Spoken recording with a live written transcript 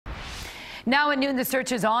Now at noon, the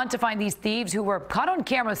search is on to find these thieves who were caught on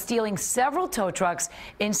camera stealing several tow trucks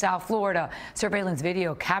in South Florida. Surveillance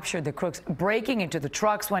video captured the crooks breaking into the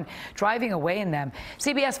trucks when driving away in them.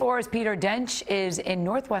 CBS 4's Peter Dench is in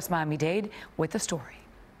Northwest Miami-Dade with the story.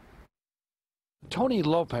 Tony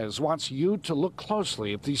Lopez wants you to look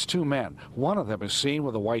closely at these two men. One of them is seen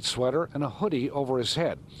with a white sweater and a hoodie over his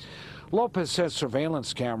head. Lopez says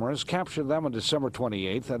surveillance cameras captured them on December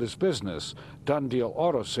 28th at his business, Done Deal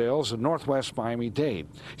Auto Sales in Northwest Miami-Dade,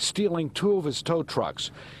 stealing two of his tow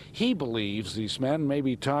trucks. He believes these men may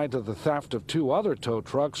be tied to the theft of two other tow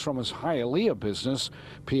trucks from his Hialeah business,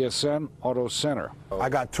 PSN Auto Center. I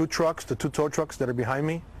got two trucks, the two tow trucks that are behind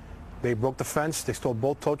me. They broke the fence. They stole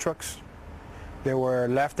both tow trucks. They were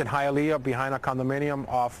left in Hialeah behind a condominium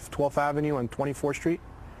off 12th Avenue and 24th Street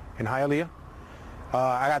in Hialeah.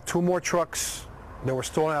 I got two more trucks that were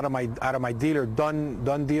stolen out of my dealer,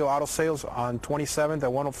 Done Deal Auto Sales on 27th at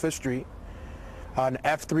 105th Street. An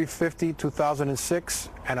F350 2006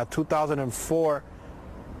 and a 2004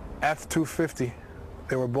 F250.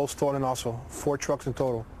 They were both stolen also. 4 trucks in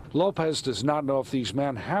total. Lopez does not know if these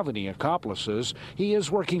men have any accomplices. He is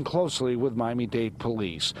working closely with Miami-Dade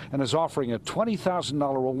police and is offering a $20,000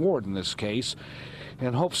 reward in this case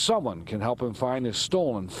and hopes someone can help him find his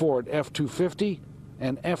stolen Ford F250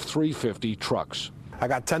 and F350 trucks. I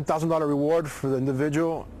got $10,000 reward for the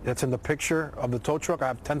individual that's in the picture of the tow truck. I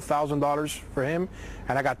have $10,000 for him,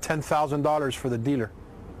 and I got $10,000 for the dealer.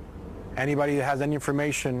 Anybody that has any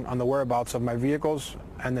information on the whereabouts of my vehicles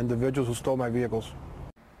and the individuals who stole my vehicles.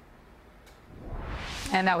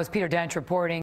 And that was Peter Dench reporting.